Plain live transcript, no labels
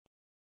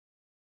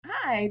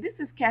Hi, this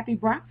is Kathy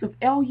Brocks of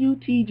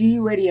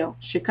LUTG Radio,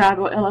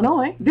 Chicago,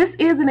 Illinois. This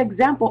is an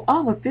example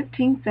of a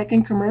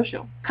 15-second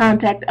commercial.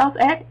 Contact us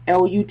at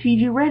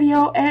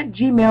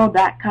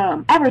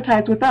lutgradio@gmail.com.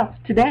 Advertise with us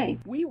today.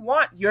 We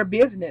want your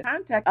business.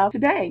 Contact us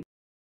today.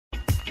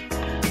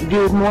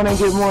 Good morning,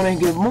 good morning,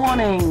 good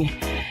morning.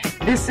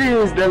 This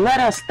is the Let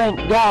Us Thank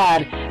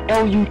God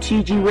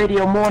LUTG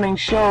Radio Morning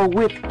Show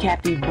with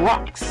Kathy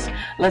Brocks.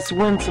 Let's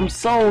win some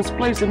souls,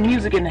 play some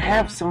music, and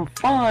have some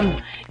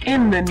fun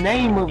in the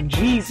name of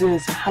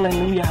Jesus.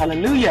 Hallelujah,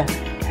 hallelujah.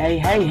 Hey,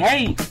 hey,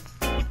 hey.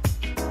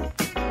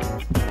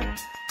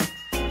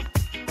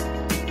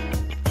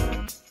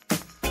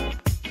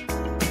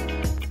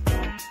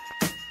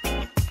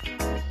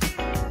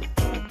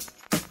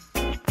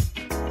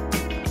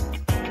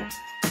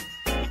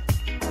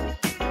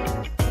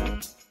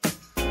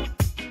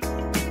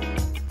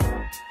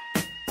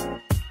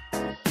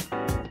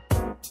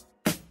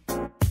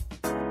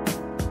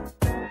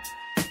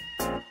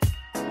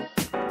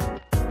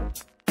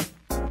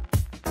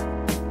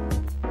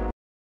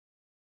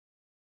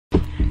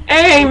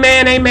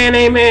 Amen, amen,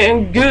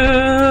 amen.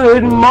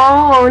 Good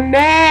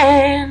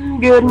morning.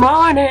 Good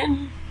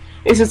morning.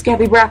 This is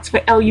Kathy Brocks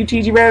for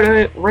LUTG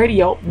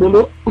Radio.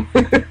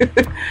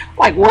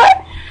 Like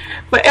what?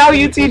 For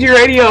LUTG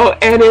Radio,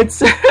 and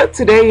it's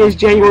today is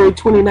January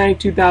 29,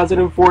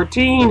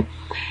 2014,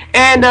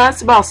 and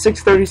it's about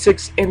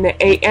 6:36 in the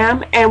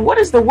a.m. And what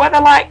is the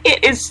weather like?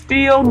 It is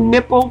still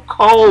nipple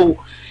cold.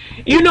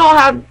 You know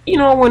how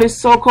when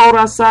it's so cold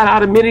outside,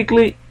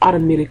 automatically.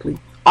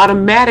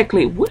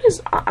 What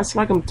is? It's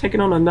like I'm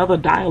taking on another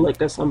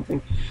dialect or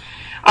something.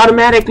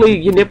 Automatically,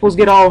 your nipples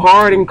get all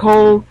hard and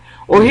cold.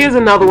 Or here's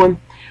another one.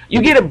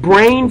 You get a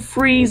brain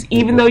freeze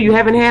even though you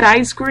haven't had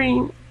ice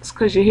cream. It's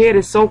because your head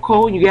is so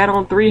cold. You got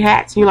on 3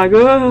 hats. And you're like,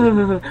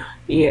 ugh.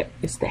 Yeah,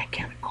 it's that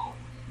kind of cold.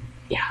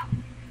 Yeah,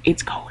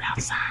 it's cold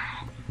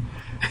outside.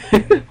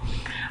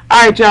 All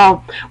right,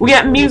 y'all. We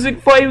got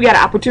music for you. We got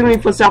an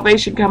opportunity for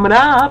salvation coming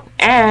up.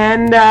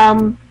 And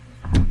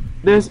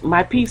there's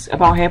my piece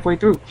about halfway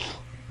through.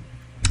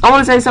 I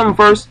want to say something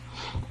first.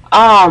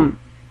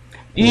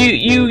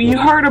 You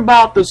heard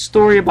about the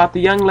story about the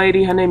young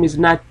lady. Her name is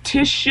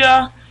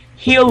Natisha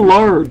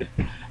Hillard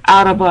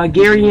out of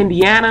Gary,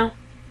 Indiana,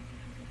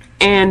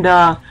 and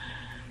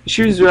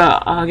she was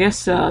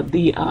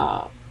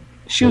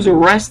she was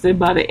arrested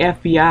by the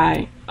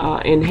FBI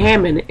in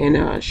Hammond,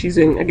 and she's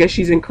in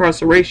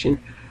incarceration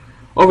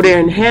over there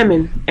in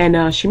Hammond,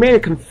 and she made a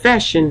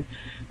confession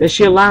that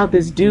she allowed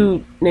this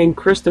dude named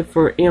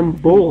Christopher M.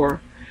 Bohr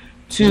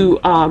to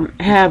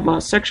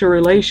have sexual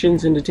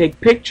relations and to take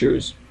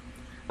pictures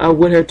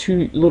with her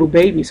 2 little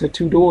babies, her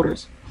 2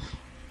 daughters.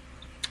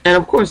 And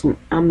of course,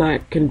 I'm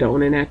not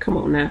condoning that. Come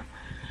on now.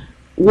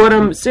 What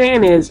I'm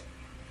saying is,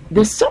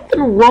 there's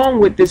something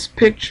wrong with this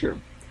picture.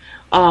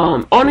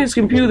 On his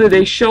computer,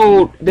 they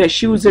showed that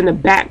she was in the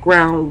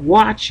background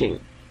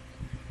watching.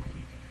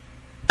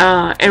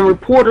 And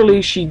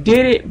reportedly, she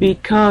did it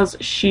because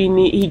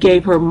he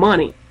gave her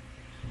money.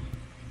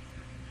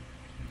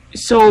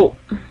 So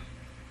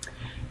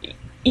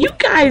you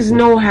guys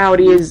know how it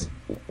is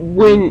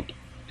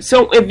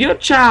if your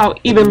child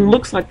even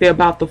looks like they're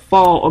about to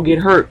fall or get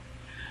hurt,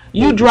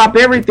 you drop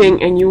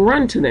everything and you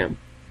run to them.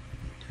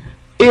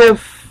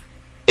 If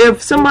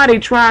somebody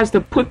tries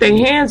to put their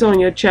hands on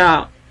your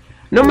child,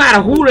 no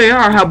matter who they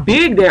are, how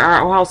big they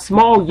are, or how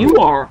small you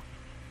are,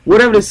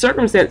 whatever the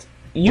circumstance,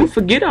 you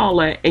forget all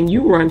that and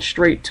you run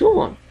straight to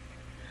them.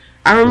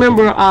 I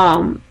remember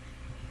I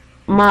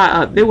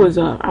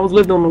was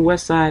living on the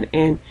west side,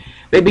 and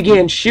they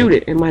began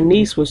shooting, and my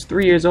niece was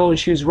 3 years old, and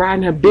she was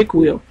riding her big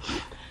wheel.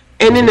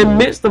 And in the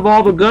midst of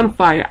all the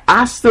gunfire,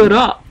 I stood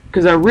up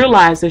because I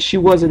realized that she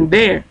wasn't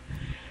there.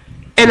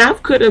 And I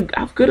could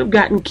have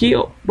gotten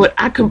killed, but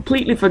I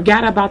completely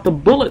forgot about the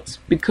bullets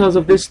because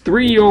of this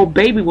 3-year-old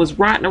baby was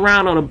riding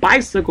around on a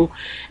bicycle,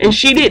 and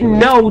she didn't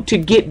know to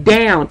get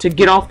down, to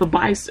get off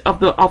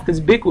off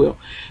this big wheel.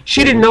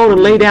 She didn't know to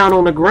lay down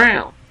on the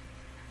ground.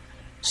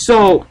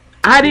 So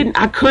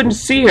I couldn't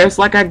see her. It's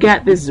like I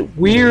got this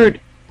weird.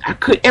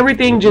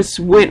 Everything just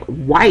went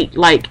white,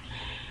 like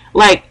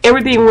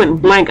everything went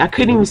blank. I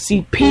couldn't even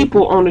see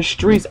people on the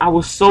streets. I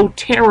was so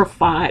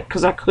terrified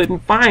because I couldn't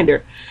find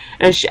her,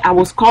 and I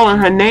was calling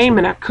her name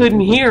and I couldn't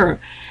hear her,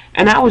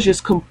 and I was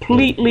just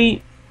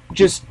completely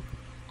just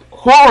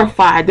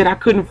horrified that I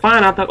couldn't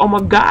find her. I thought, oh my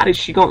God, is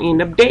she gonna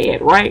end up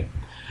dead, right?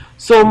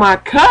 So my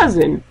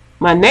cousin,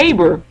 my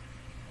neighbor,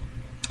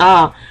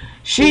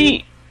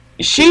 she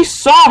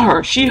saw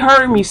her. She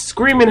heard me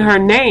screaming her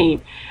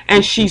name,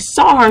 and she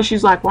saw her, and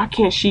she's like, why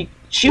can't she?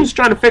 She was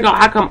trying to figure out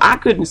how come I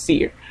couldn't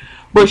see her.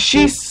 But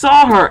she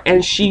saw her,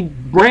 and she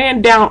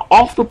ran down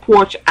off the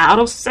porch out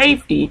of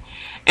safety,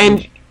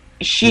 and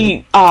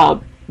she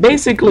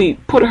basically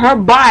put her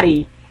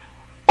body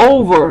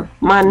over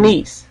my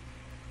niece.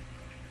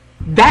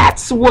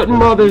 That's what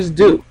mothers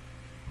do.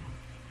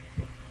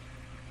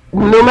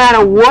 No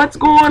matter what's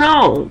going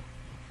on,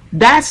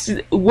 that's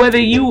whether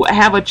you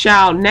have a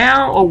child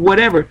now or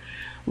whatever.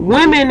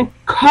 Women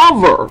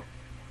cover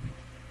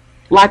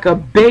like a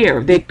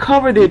bear. They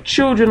cover their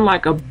children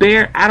like a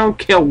bear. I don't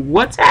care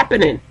what's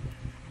happening.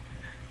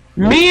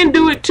 Men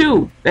do it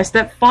too. That's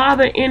that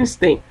father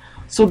instinct.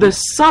 So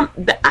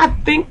I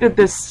think that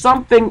there's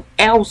something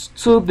else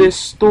to this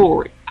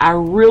story. I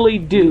really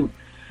do.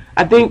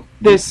 I think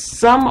there's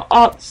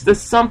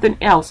something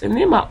else. And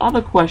then my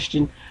other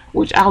question,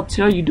 which I'll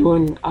tell you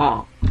during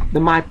the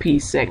My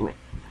Piece segment.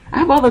 I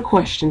have other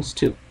questions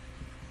too.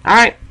 All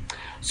right.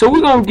 So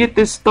we're going to get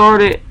this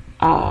started.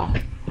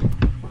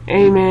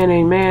 Amen,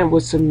 amen,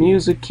 with some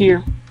music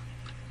here.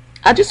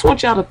 I just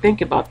want y'all to think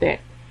about that.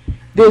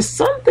 There's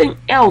something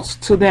else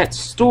to that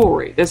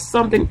story. There's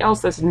something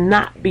else that's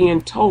not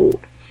being told.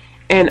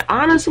 And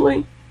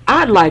honestly,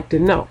 I'd like to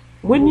know.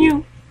 Wouldn't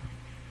you?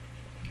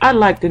 I'd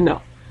like to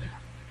know.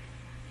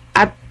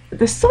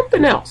 There's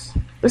something else.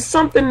 There's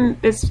something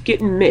that's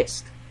getting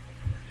missed.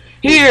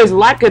 Here's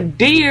Like a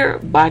Deer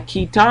by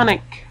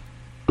Ketonic.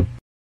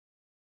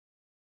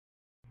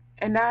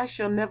 And I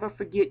shall never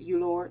forget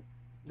you, Lord,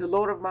 the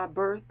Lord of my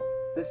birth,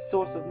 the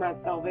source of my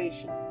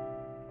salvation.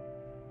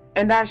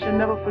 And I shall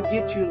never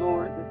forget you,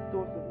 Lord,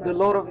 the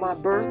Lord of my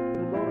birth,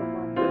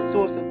 the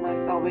source of my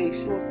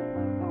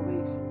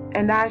salvation.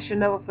 And I shall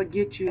never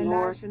forget you,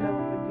 Lord,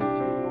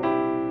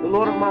 the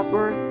Lord of my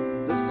birth,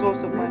 the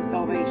source of my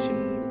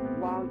salvation.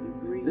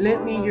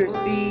 Lend me your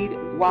seed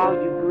while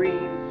you grieve.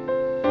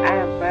 I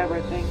am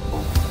forever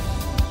thankful.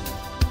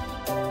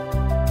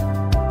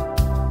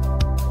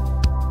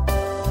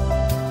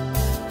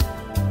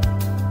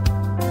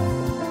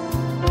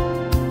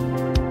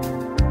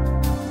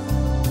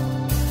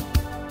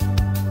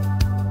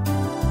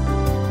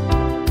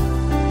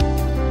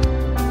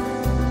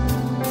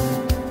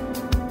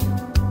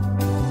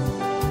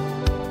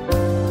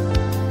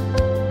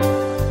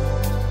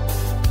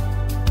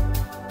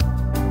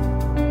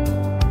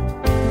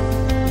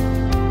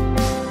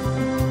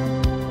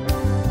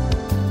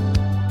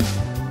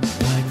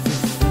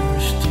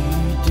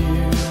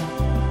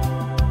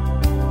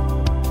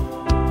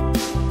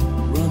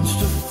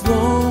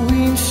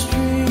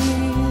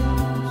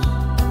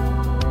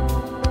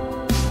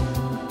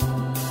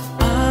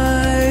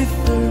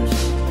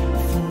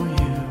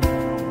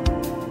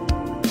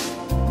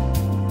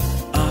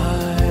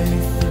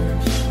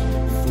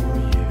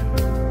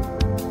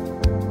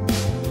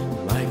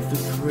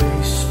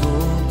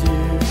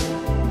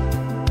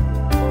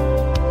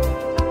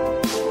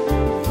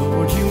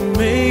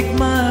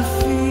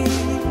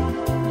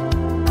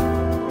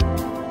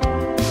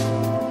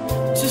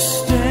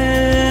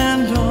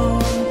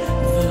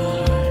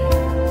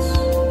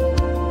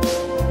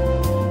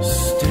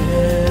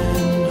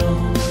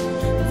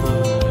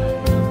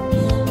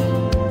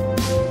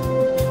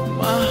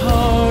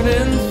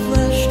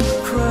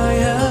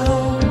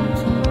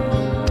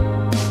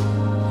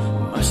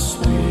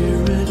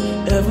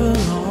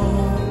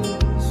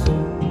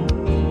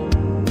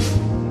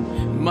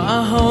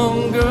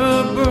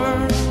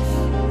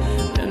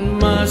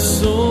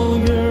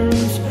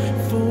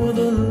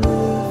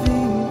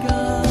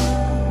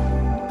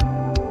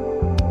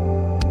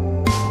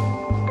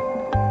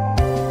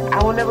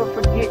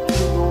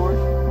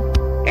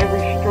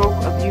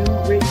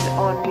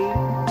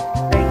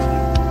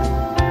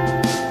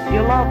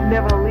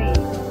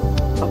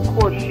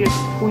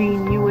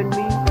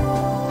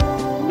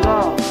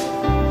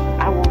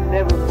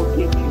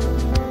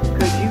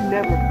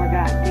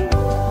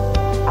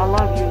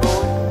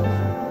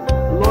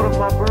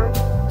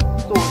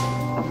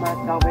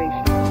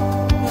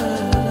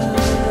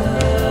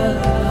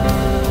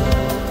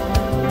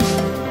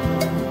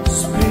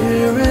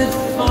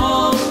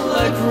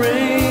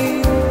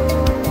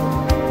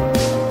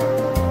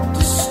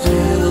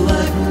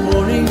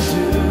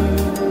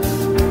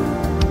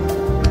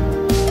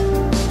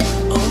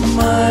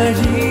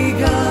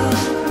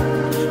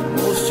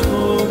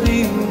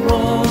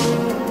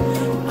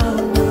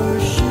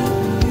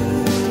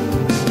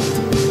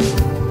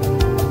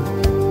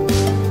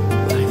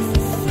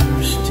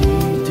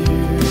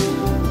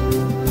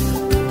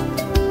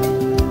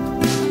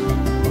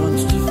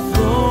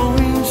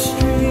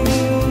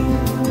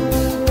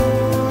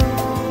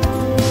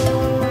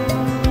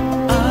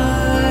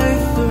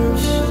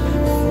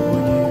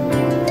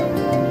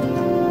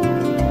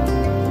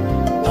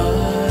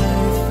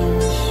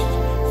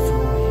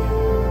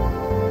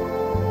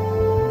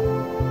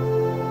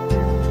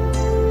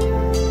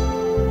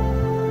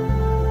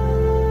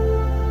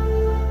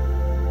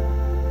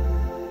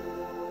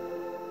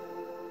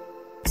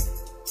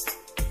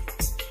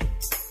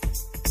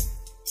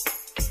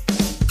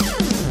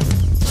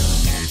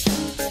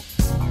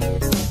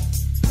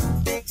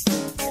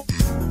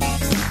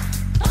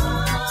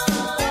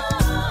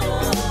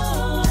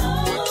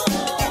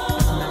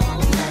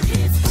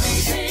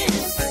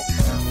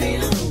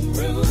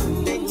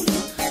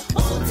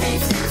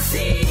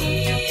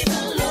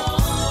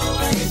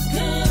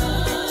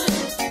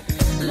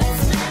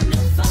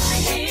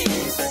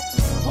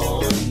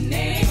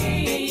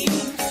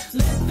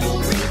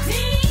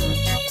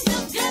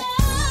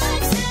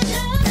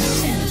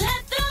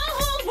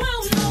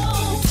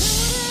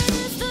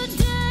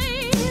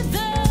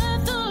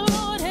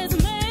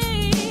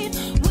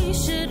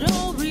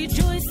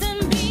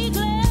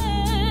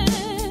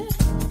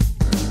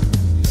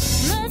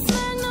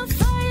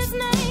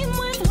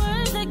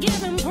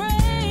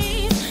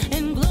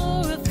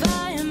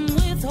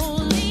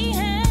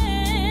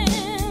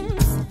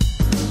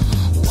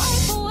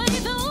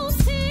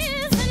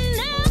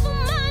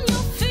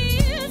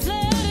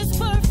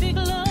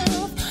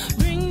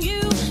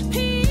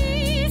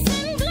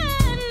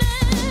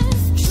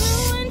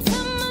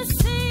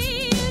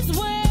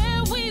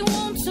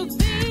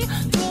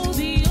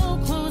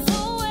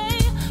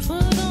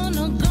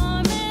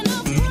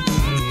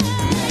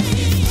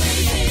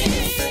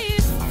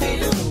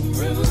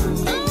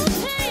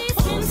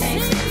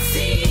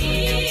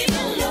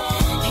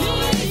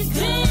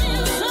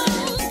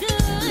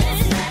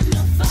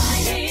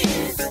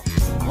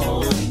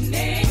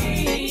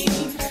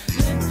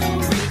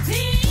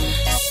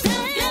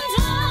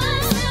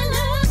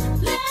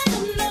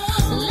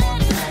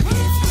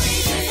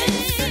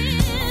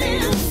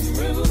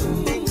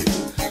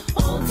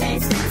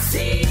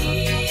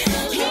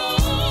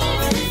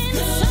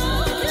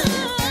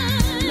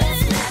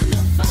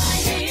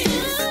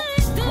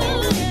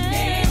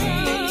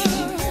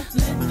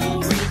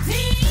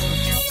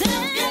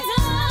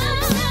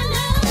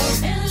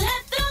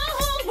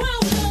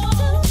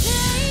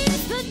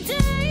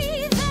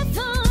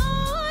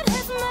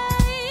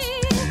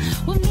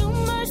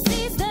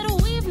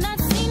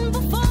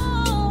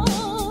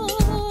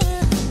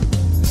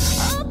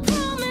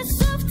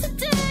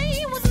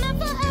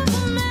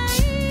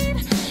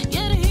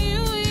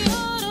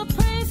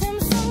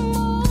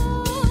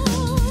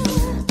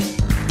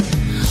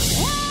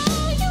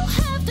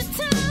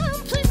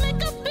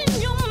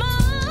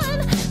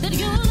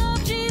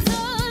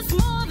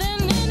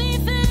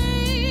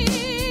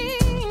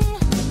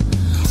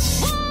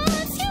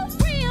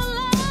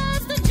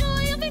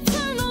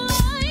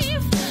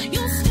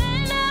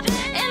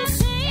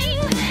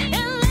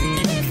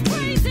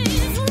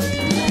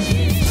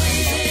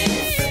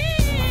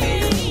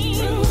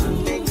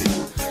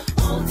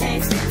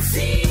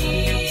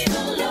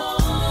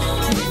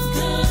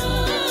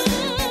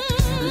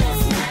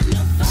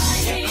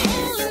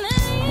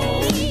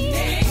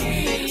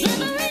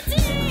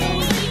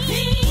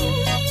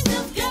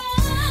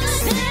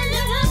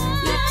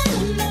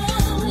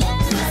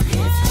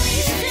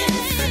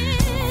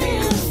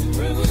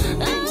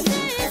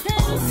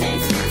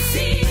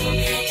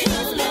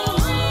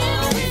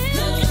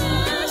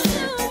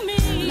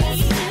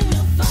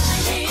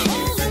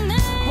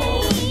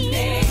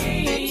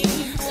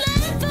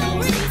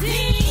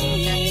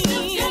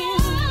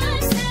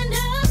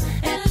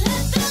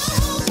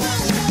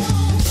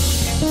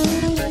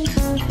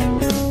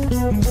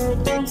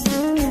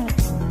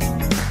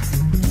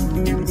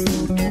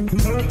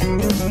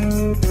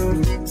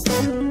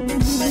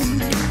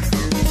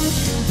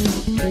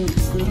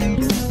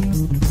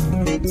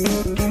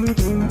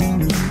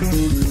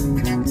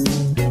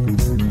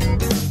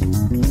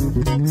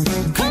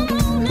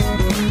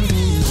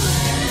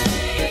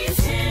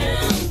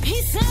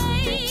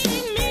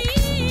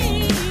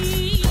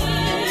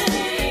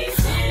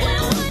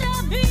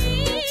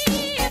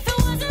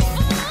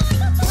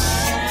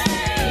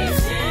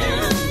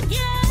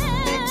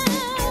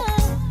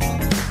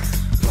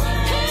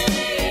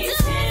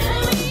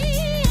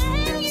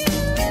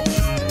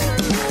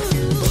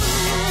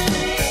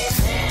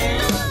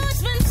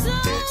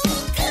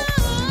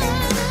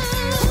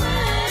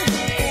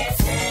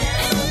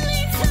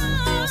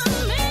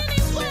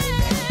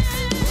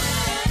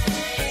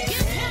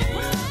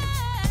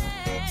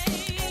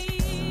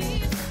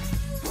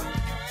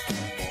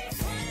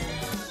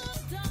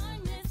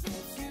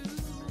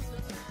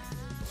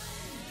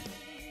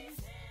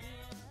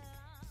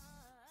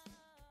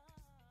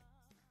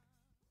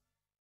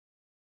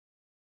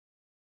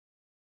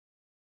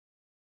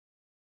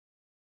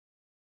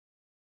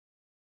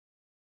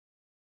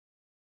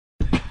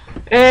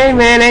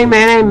 Amen,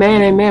 amen,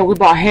 amen, amen. We're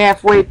about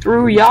halfway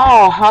through,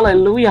 y'all.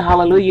 Hallelujah,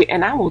 hallelujah.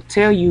 And I will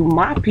tell you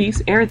my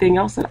piece, everything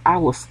else that I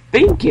was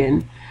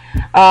thinking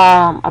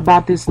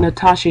about this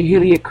Natasha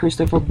Hilliard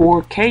Christopher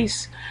Board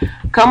case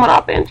coming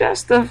up in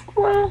just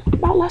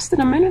about less than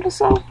a minute or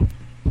so.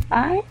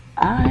 All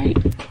right.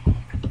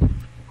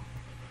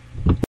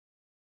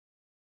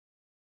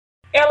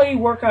 LE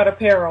Workout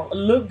Apparel.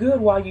 Look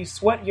good while you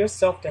sweat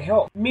yourself to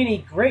health. Many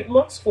great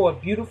looks for a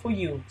beautiful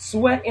you.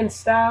 Sweat in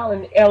style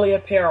in LE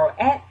Apparel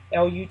at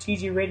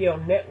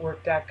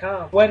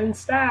LUTGRadioNetwork.com. Sweat in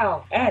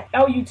style at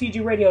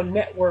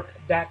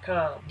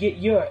LUTGRadioNetwork.com. Get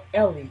your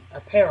LE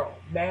Apparel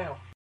now.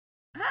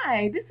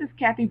 Hi, this is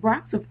Kathy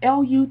Brocks of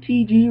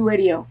LUTG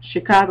Radio,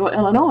 Chicago,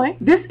 Illinois.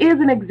 This is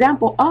an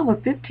example of a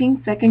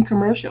 15-second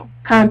commercial.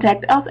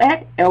 Contact us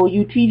at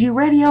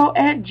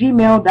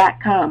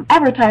lutgradio@gmail.com.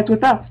 Advertise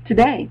with us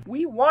today.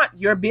 We want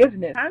your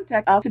business.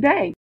 Contact us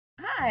today.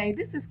 Hi,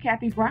 this is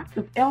Kathy Brocks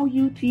of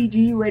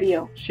LUTG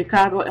Radio,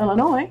 Chicago,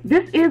 Illinois.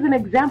 This is an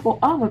example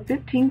of a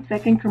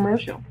 15-second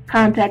commercial.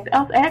 Contact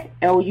us at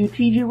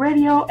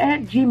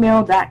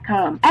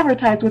lutgradio@gmail.com.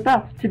 Advertise with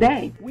us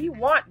today. We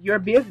want your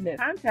business.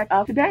 Contact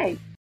us today.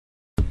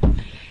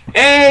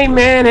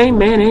 Amen,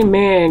 amen,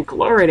 amen.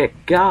 Glory to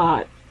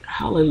God.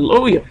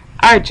 Hallelujah.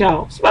 All right,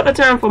 y'all. It's about the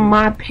time for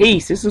my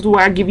piece. This is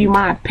where I give you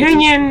my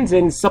opinions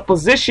and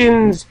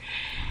suppositions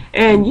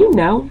and,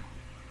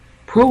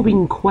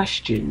 probing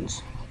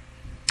questions.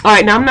 All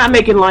right, now I'm not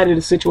making light of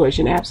the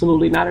situation.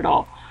 Absolutely not at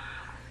all.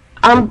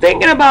 I'm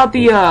thinking about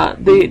the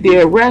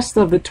arrest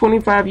of the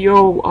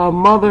 25-year-old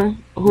mother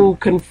who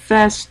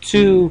confessed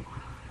to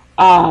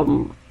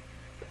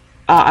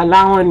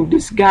allowing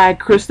this guy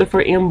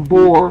Christopher M.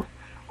 Bohr,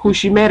 who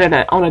she met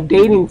on a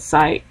dating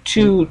site,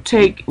 to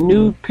take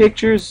nude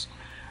pictures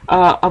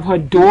of her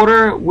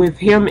daughter with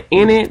him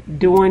in it,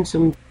 doing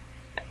some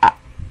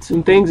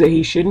things that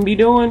he shouldn't be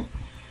doing.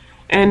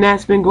 And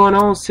that's been going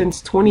on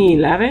since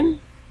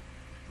 2011.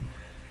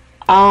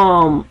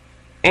 And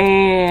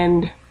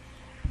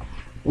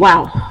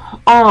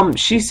wow.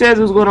 She says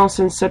it was going on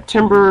since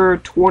September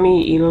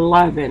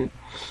 2011.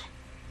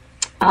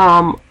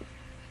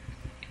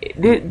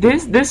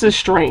 This is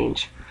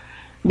strange,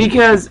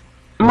 because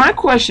my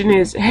question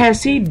is,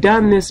 has he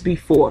done this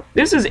before?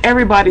 This is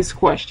everybody's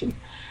question.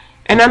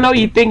 And I know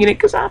you're thinking it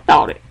because I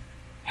thought it.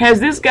 Has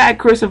this guy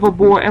Christopher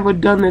Bohr ever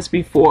done this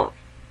before?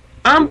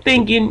 I'm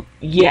thinking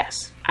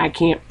yes. I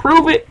can't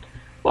prove it.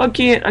 Well,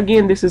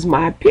 again, this is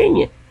my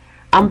opinion.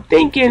 I'm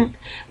thinking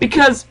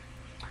because,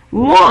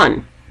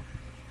 one,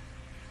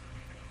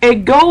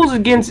 it goes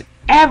against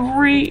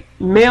every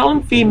male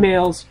and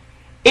female's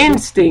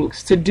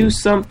instincts to do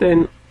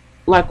something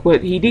like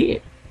what he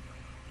did.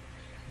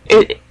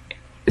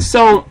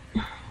 So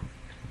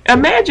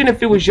imagine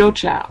if it was your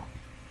child.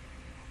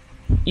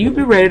 You'd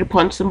be ready to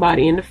punch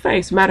somebody in the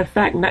face. Matter of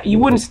fact, you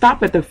wouldn't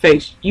stop at the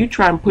face. You would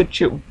try and put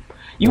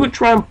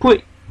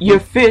your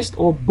fist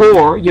or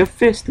bore your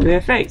fist to their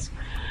face.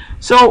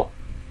 So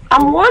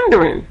I'm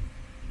wondering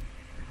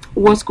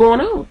what's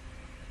going on.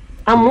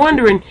 I'm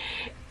wondering,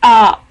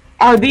 are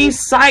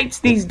these sites,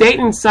 these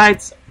dating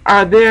sites,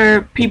 are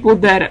there people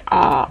that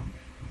are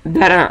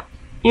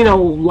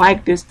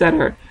like this,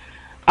 are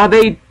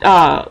they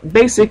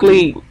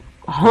basically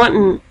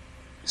hunting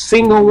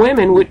single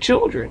women with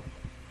children?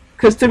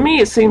 Because to me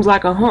it seems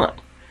like a hunt.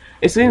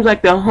 It seems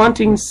like they're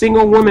hunting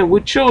single women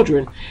with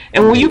children.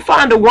 And when you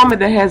find a woman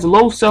that has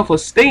low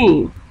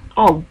self-esteem,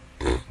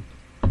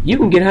 you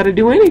can get her to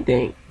do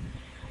anything.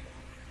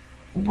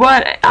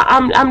 But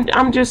I'm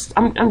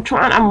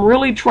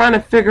really trying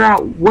to figure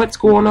out what's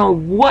going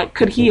on. What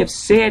could he have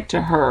said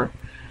to her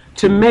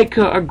to make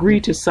her agree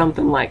to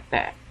something like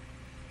that?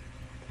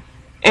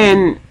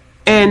 And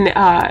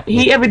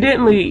he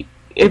evidently,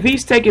 if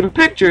he's taking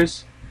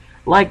pictures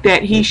like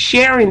that, he's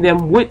sharing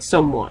them with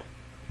someone.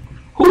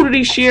 Who did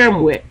he share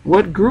them with?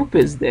 What group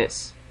is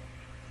this?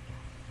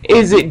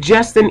 Is it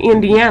just in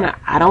Indiana?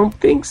 I don't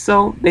think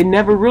so. They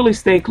never really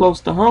stay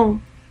close to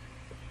home.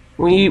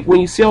 When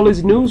you see all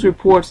these news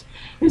reports,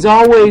 it's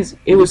always,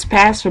 it was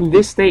passed from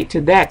this state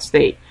to that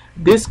state,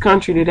 this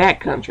country to that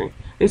country.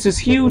 There's this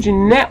huge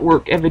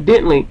network,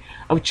 evidently,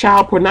 of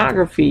child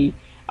pornography,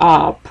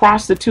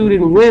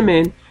 prostituting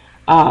women,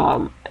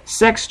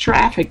 sex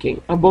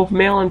trafficking of both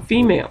male and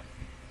female.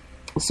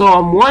 So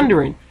I'm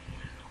wondering,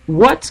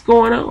 what's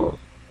going on?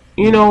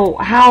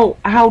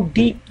 How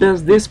deep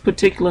does this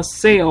particular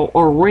cell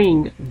or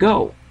ring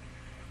go?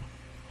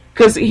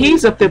 Because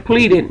he's up there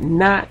pleading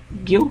not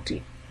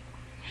guilty.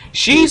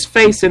 She's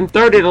facing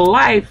 30 to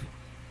life,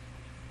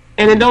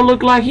 and it don't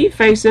look like he's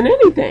facing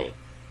anything.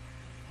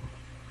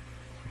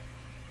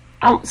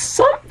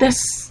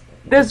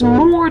 There's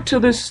more to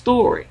this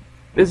story.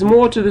 There's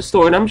more to the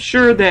story, and I'm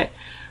sure that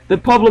the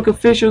public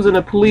officials and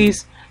the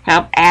police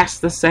have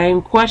asked the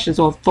same questions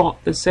or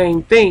thought the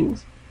same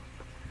things.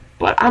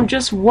 But I'm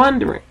just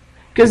wondering,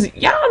 because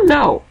y'all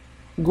know,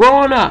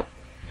 growing up,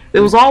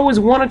 there was always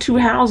one or two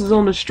houses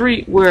on the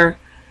street where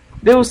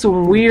there was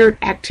some weird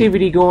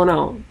activity going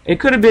on. It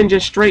could have been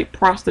just straight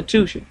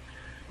prostitution.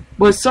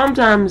 But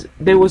sometimes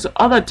there was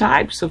other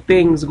types of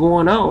things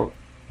going on,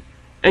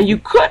 and you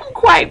couldn't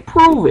quite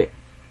prove it.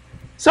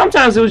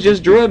 Sometimes it was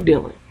just drug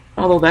dealing,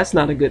 although that's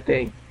not a good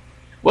thing.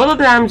 But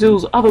other times it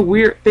was other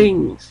weird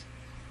things.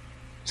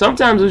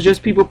 Sometimes it was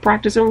just people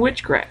practicing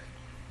witchcraft.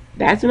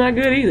 That's not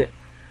good either.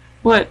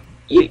 But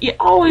it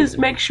always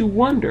makes you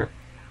wonder,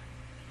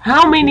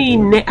 how many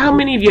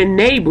of your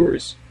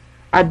neighbors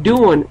are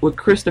doing what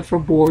Christopher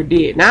Bohr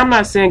did? Now, I'm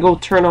not saying go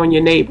turn on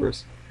your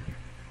neighbors,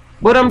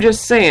 but I'm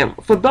just saying,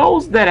 for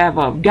those that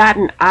have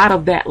gotten out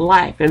of that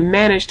life and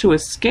managed to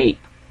escape,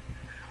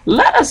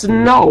 let us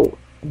know.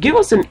 Give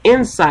us an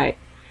insight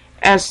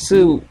as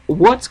to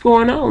what's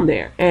going on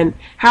there, and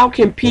how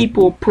can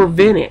people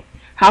prevent it?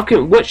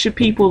 What should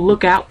people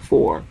look out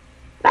for?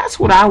 That's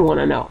what I want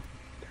to know.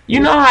 You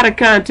know how to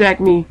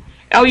contact me,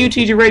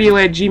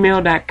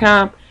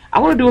 lutgradio@gmail.com. I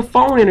want to do a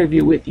phone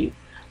interview with you.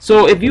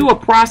 So if you're a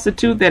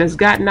prostitute that has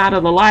gotten out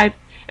of the life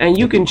and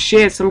you can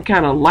shed some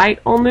kind of light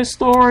on this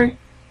story,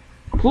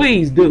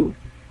 please do.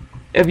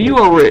 If you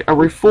are a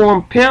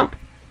reformed pimp,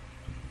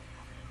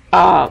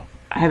 I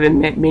haven't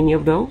met many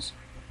of those,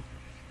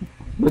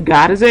 but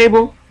God is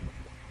able.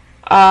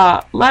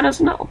 Let us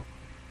know.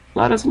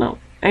 Let us know.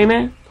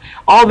 Amen.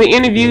 All the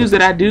interviews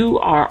that I do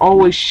are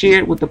always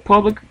shared with the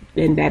public,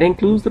 and that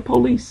includes the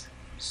police.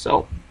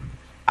 So,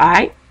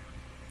 all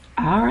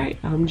right,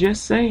 I'm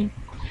just saying.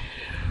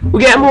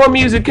 We got more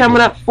music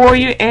coming up for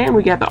you, and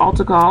we got the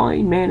altar call.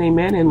 Amen,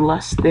 amen, in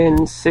less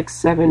than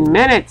 6-7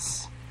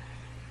 minutes.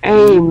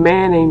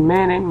 Amen,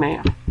 amen,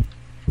 amen.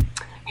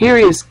 Here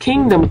is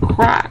Kingdom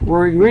Cry,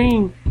 Roy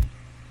Green.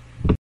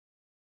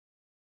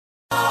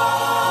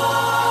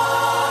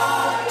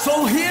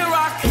 So hear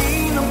our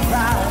kingdom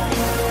cry,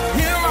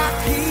 hear our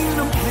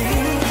kingdom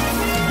plea.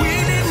 We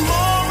need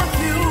more of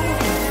you.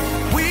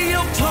 We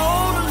are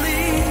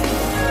totally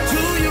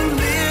to you,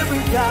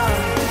 living God.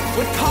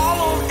 We call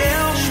on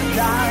El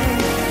Shaddai.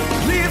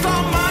 Please,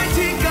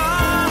 Almighty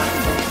God,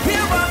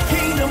 hear our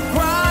kingdom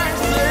cry.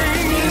 Say,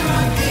 hear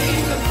our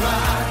kingdom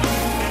cry,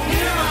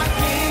 hear our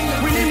kingdom.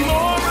 We need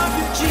more of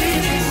you,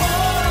 Jesus.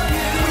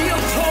 We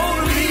are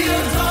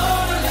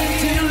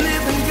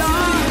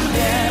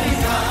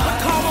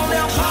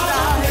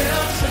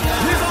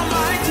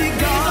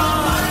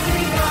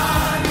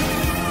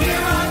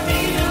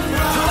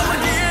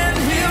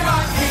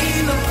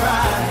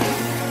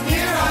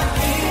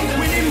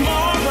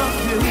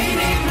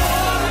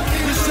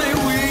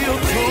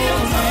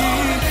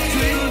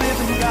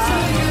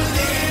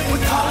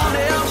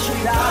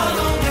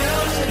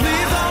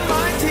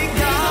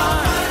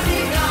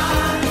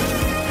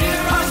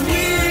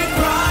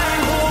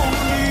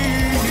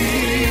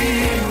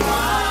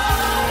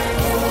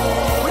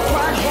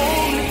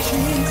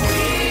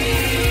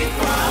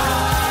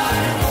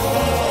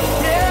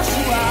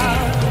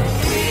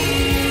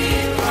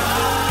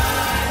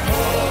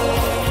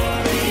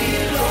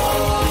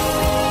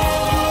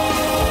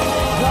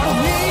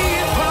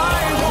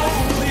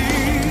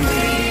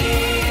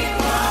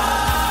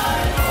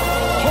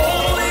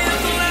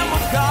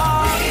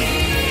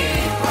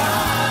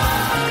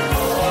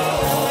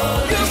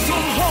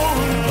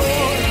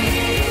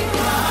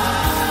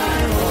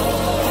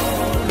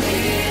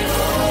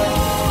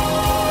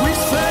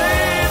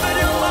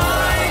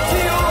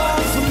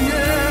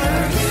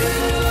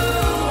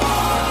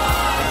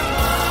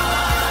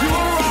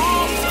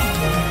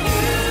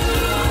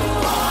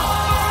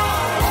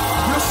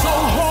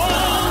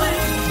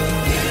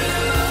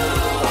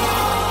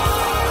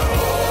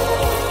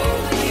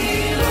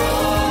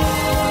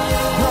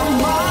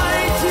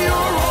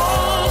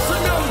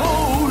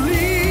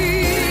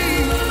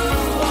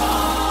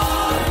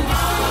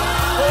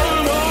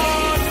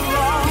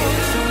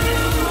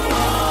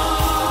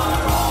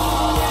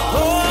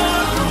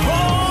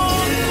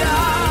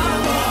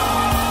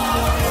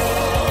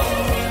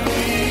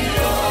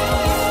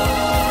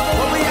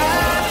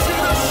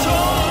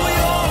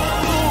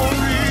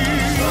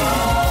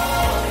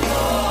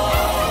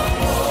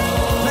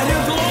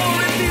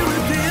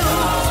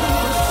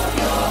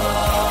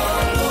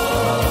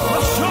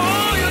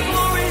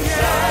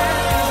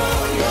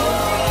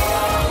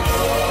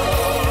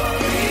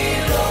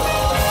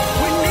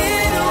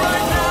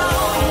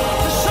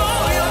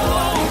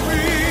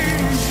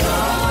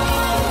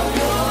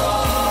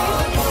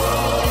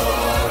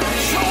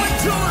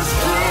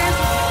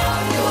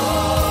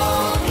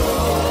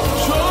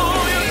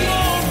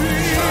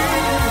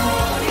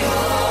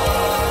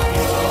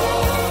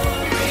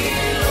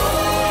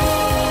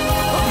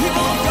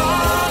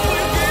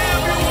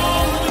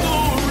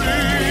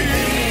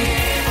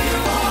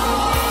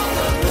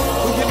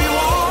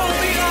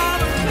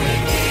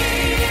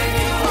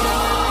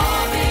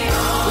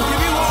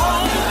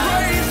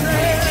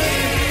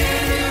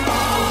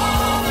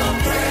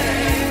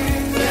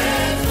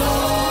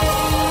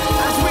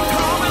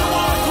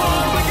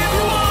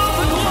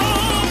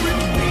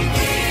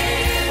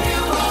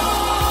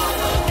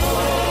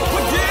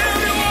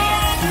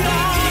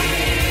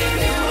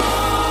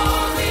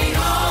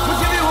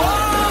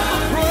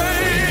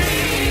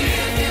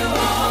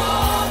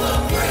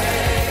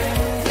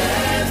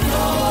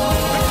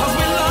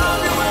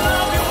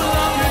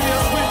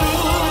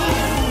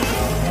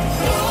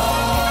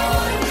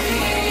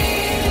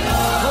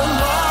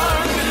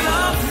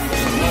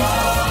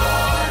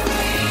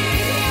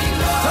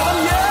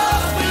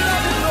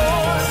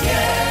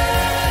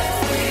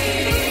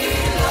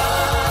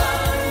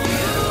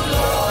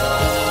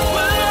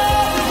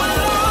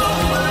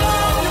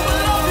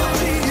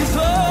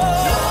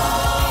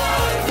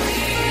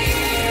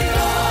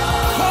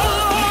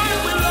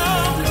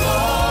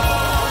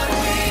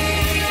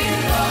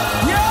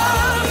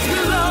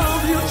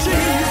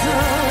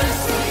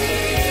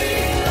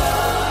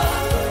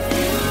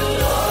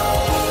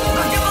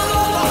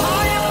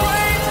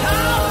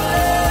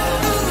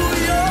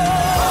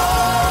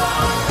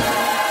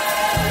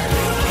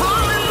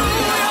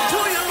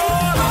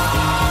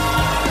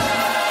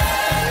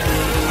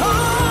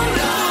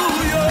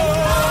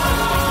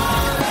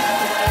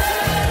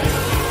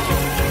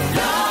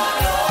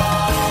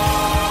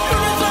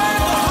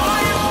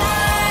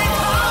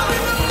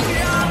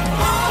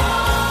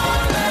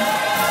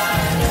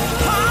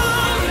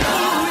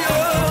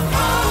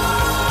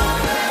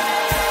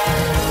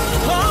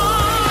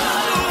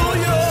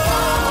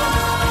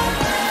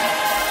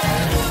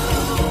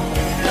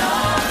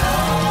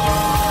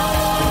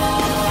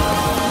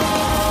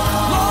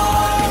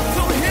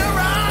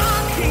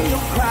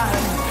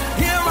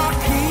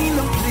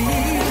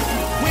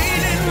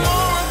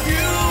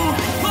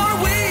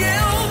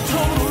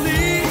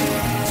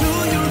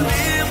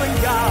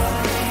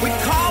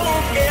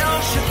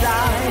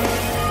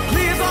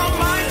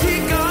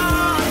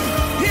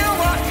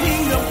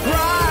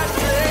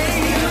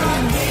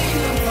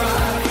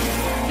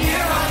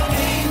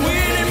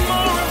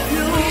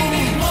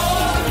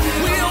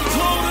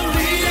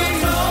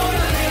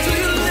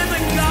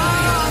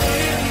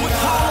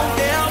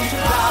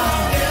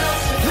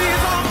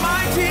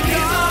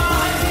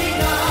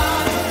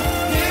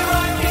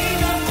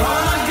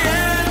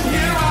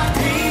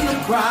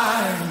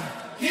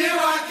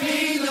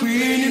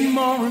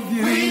more of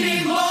you.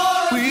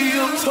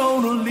 We'll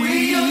totally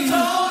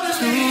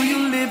to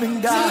you,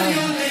 living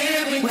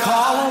God. We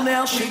call on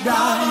El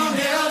Shaddai.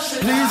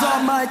 Please,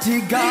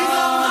 Almighty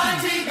God,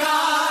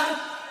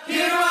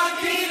 hear our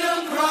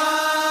kingdom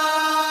cry.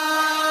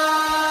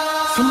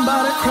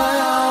 Somebody cry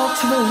out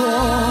to the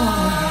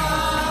Lord.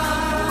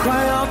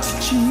 Cry out to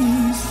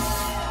Jesus.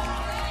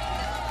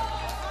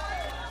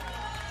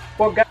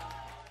 For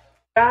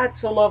God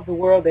so loved the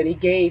world that he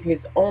gave his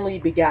only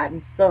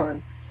begotten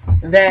Son,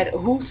 that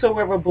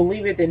whosoever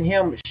believeth in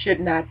him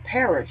should not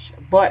perish,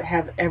 but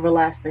have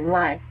everlasting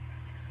life.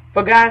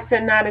 For God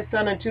sent not his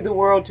Son into the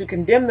world to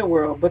condemn the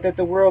world, but that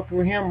the world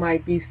through him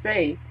might be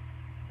saved.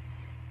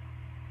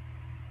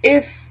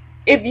 If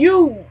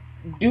you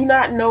do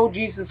not know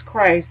Jesus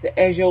Christ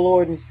as your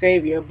Lord and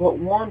Savior, but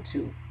want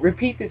to,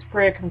 repeat this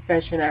prayer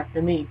confession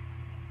after me.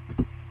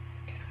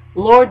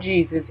 Lord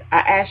Jesus, I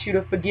ask you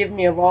to forgive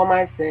me of all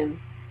my sins.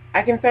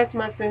 I confess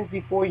my sins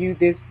before you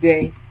this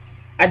day.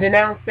 I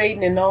denounce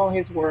Satan and all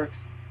his works.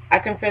 I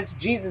confess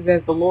Jesus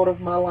as the Lord of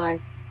my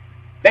life.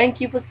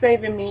 Thank you for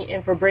saving me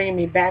and for bringing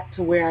me back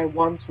to where I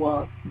once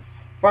was.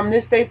 From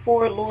this day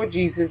forward, Lord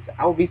Jesus,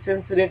 I will be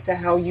sensitive to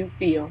how you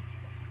feel.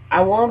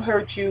 I won't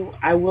hurt you.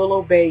 I will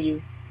obey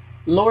you.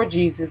 Lord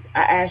Jesus,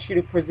 I ask you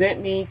to present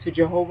me to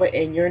Jehovah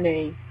in your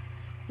name.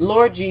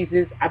 Lord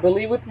Jesus, I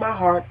believe with my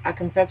heart, I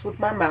confess with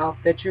my mouth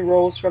that you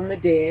rose from the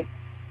dead,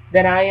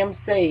 that I am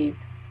saved,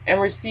 and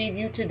receive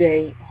you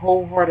today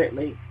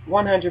wholeheartedly,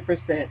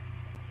 100%.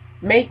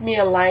 Make me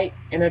a light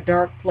in a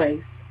dark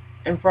place,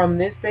 and from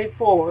this day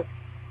forward,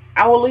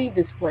 I will leave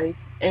this place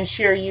and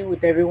share you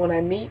with everyone I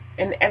meet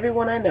and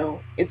everyone I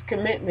know. It's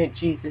commitment,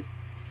 Jesus.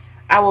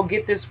 I will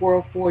get this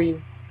world for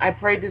you. I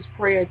pray this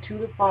prayer to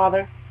the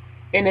Father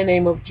in the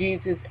name of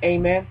Jesus.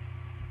 Amen.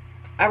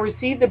 I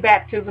receive the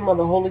baptism of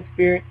the Holy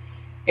Spirit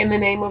in the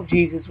name of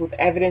Jesus with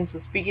evidence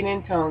of speaking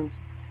in tongues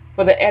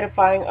for the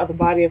edifying of the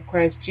body of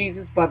Christ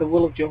Jesus by the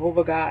will of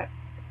Jehovah God.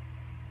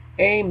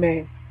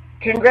 Amen.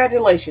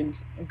 Congratulations.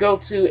 Go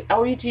to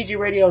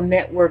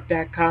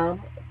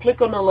LUTGradionetwork.com,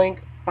 click on the link,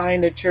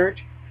 find a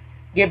church,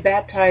 get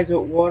baptized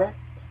with water,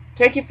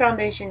 take your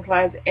foundation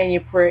class and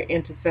your prayer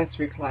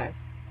intercessory class.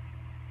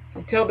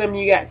 Tell them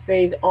you got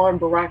saved on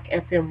Barack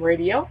FM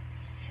radio,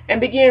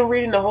 and begin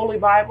reading the Holy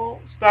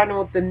Bible, starting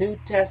with the New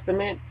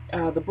Testament,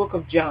 the book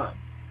of John.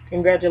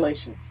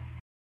 Congratulations.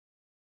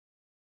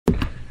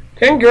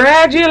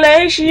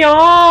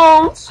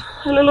 Congratulations.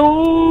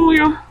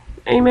 Hallelujah.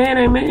 Amen,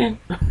 amen.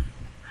 I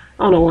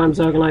don't know why I'm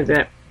talking like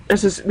that.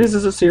 This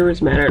is a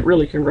serious matter.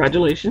 Really,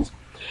 congratulations.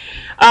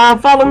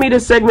 Follow me to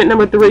segment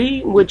number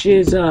 3, which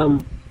is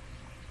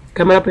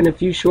coming up in a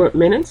few short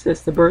minutes.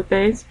 That's the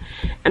birthdays.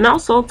 And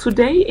also,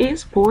 today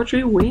is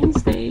Poetry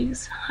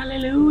Wednesdays.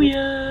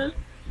 Hallelujah.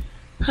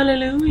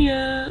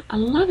 Hallelujah. I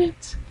love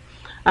it.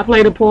 I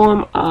played a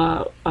poem,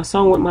 a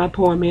song with my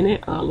poem in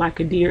it, Like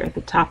a Deer, at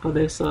the top of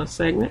this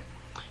segment.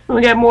 And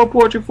we got more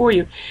poetry for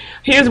you.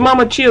 Here's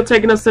Mama Chill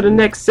taking us to the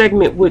next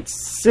segment with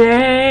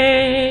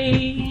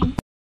Say.